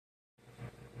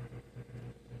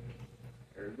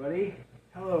everybody.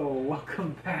 Hello,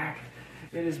 welcome back.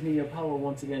 It is me, Apollo,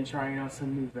 once again trying out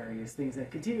some new various things that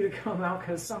continue to come out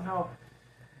because somehow,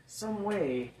 some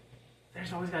way,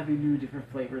 there's always got to be new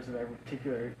different flavors of every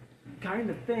particular kind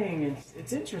of thing.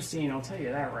 It's interesting, I'll tell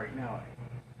you that right now.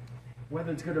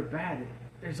 Whether it's good or bad,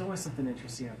 there's always something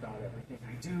interesting about everything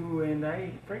I do, and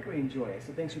I frankly enjoy it.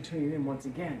 So thanks for tuning in once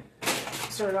again.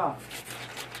 Start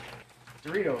off,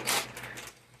 Doritos.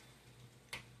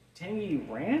 Tangy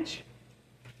Ranch?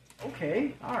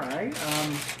 Okay, alright.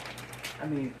 I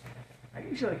mean, I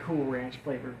usually like cool ranch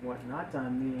flavored whatnot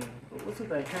on me. But what's with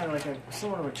that kind of like a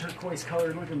somewhat of a turquoise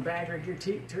colored looking bag right here?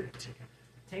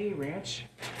 Tangy Ranch?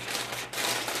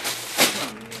 Come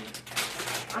on, man.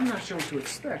 I'm not sure what to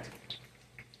expect.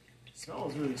 It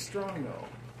smells really strong though.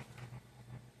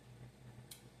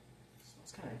 It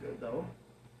smells kind of good though.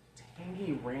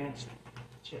 Tangy Ranch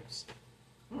chips.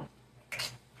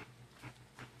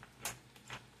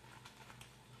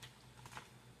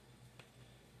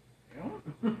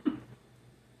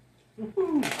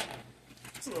 Woohoo!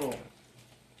 It's a little.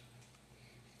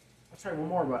 I'll try one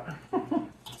more, but.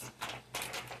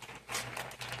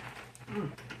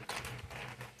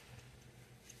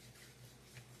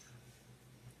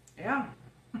 Yeah,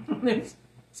 it's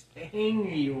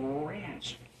tangy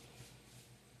ranch.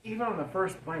 Even on the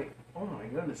first bite, oh my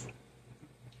goodness,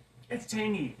 it's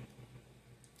tangy.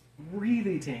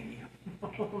 Really tangy.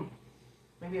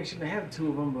 Maybe I shouldn't have two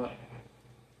of them, but.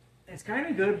 It's kind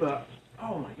of good, but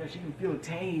oh my gosh, you can feel it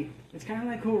tangy. It's kind of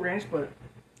like Cool Ranch, but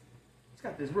it's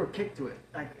got this real kick to it.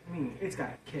 Like, I mean, it's got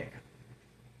a kick.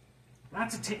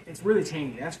 Lots of it's really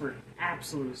tangy. That's for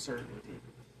absolute certainty.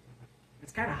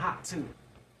 It's kind of hot too.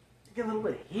 You get a little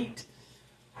bit of heat,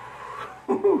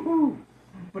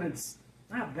 but it's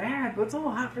not bad. But it's a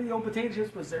little hot for the old potato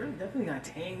chips. But there's definitely got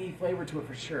a tangy flavor to it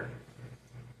for sure.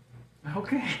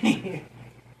 Okay,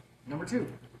 number 2.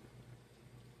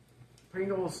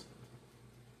 Pringles.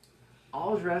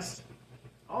 All dressed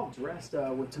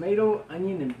with tomato,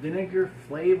 onion, and vinegar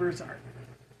flavors.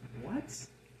 What?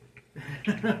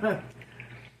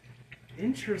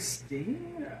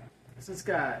 Interesting. So it's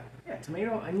got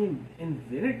tomato, onion, and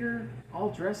vinegar, all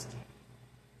dressed.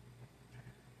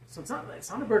 So it's not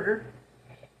a burger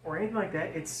or anything like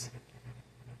that.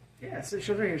 So it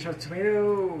shows right here. It shows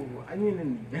tomato, onion,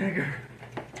 and vinegar.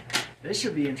 This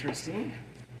should be interesting.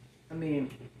 I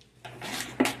mean,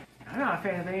 I'm not a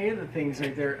fan of any of the things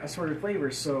right there, assorted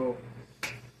flavors, so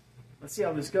let's see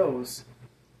how this goes.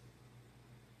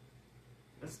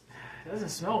 It doesn't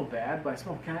smell bad, but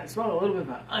I smell a little bit of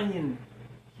an onion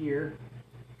here.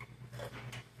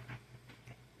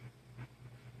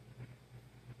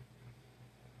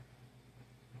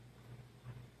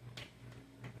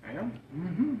 I know.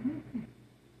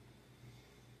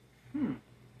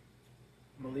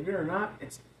 Believe it or not,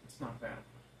 it's not bad.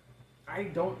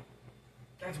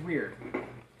 That's weird.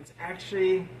 It's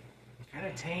actually kind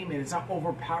of tame and it's not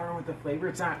overpowering with the flavor.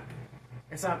 It's not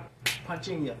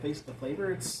punching the face with the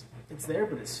flavor. It's there,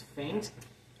 but it's faint.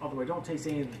 Although I don't taste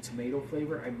any of the tomato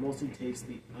flavor, I mostly taste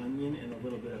the onion and a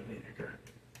little bit of vinegar.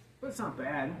 But it's not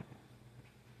bad.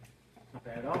 Not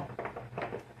bad at all.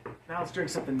 Now let's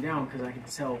drink something down because I can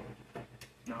tell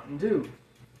Mountain Dew.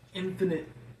 Infinite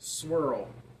Swirl.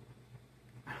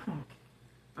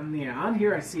 On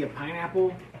here I see a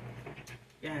pineapple.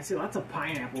 Yeah, I see lots of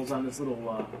pineapples on this little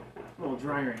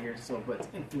drawing right here. So, but it's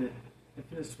infinite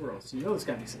swirl. So you know there's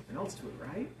got to be something else to it,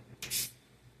 right?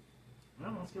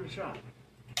 Well, let's give it a shot.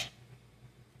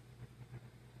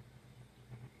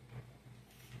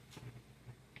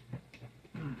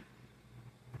 It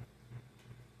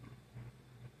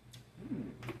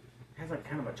has like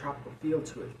kind of a tropical feel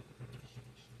to it.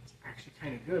 It's actually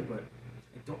kind of good, but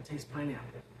I don't taste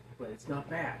pineapple. But it's not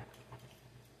bad.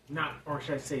 Or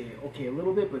should I say, okay, a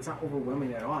little bit, but it's not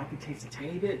overwhelming at all. I can taste a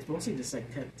tiny bit. It's mostly just like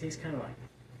tastes kind of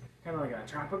like a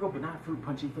tropical, but not a fruit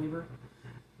punchy flavor.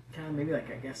 Kind of maybe like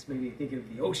maybe thinking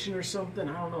of the ocean or something.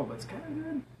 I don't know, but it's kind of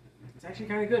good. It's actually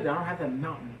kind of good. I don't have that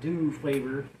Mountain Dew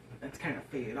flavor that's kind of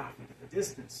faded off into the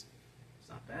distance. It's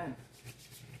not bad.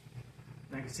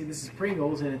 And I can see this is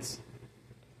Pringles, and it's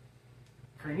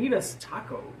Carnitas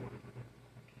Taco.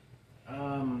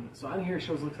 So on here it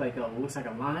looks like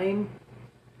a lime.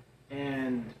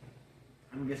 And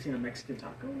I'm guessing a Mexican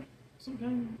taco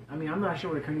sometime. I mean, I'm not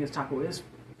sure what a carnitas taco is.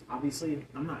 Obviously,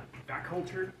 I'm not that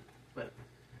cultured, but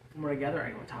from what I gather,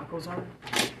 I know what tacos are.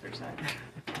 There's that.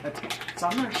 So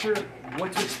I'm not sure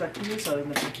what to expect from this, other than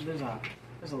the fact that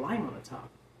there's a lime on the top.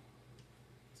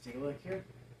 Let's take a look here.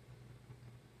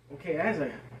 Okay, that has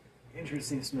an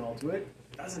interesting smell to it.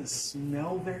 Doesn't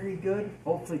smell very good.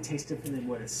 Hopefully, it tastes different than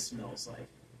what it smells like.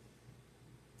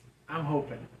 I'm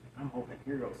hoping. I'm hoping.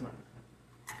 Here goes nothing.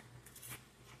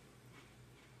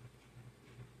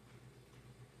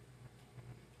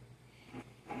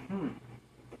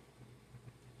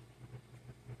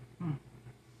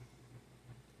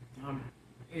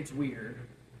 It's weird.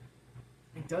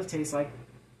 It does taste like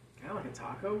kind of like a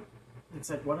taco. It's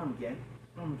like what I'm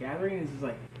gathering is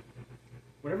like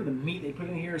whatever the meat they put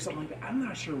in here or something like that. I'm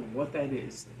not sure what that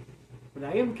is, but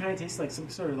I am kind of tastes like some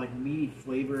sort of like meaty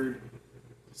flavored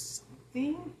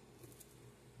something,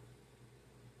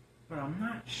 but I'm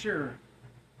not sure.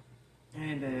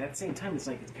 And at the same time, it's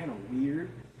kind of weird,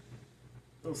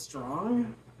 a little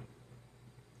strong.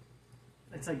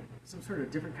 It's like some sort of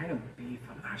different kind of beef.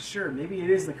 I'm not sure. Maybe it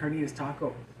is the carnitas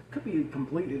taco. Could be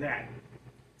completely that.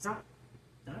 It's not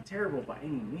terrible by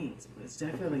any means, but it's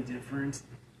definitely different.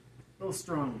 A little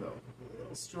strong though. A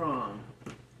little strong.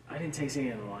 I didn't taste any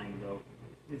of the lime though.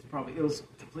 It was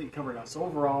completely covered up. So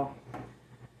overall,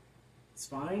 it's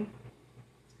fine.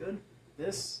 It's good.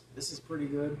 This is pretty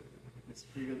good. This is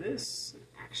pretty good. This is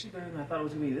actually better than I thought it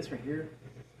was gonna be. This right here.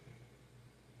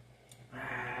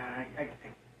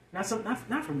 Not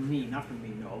from me,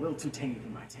 no. A little too tangy for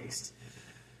my taste.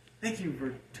 Thank you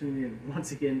for tuning in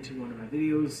once again to one of my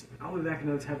videos. I'll be back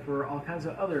another time for all kinds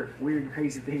of other weird,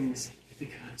 crazy things,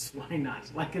 because why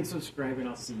not? Like and subscribe, and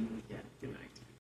I'll see you again. Good night.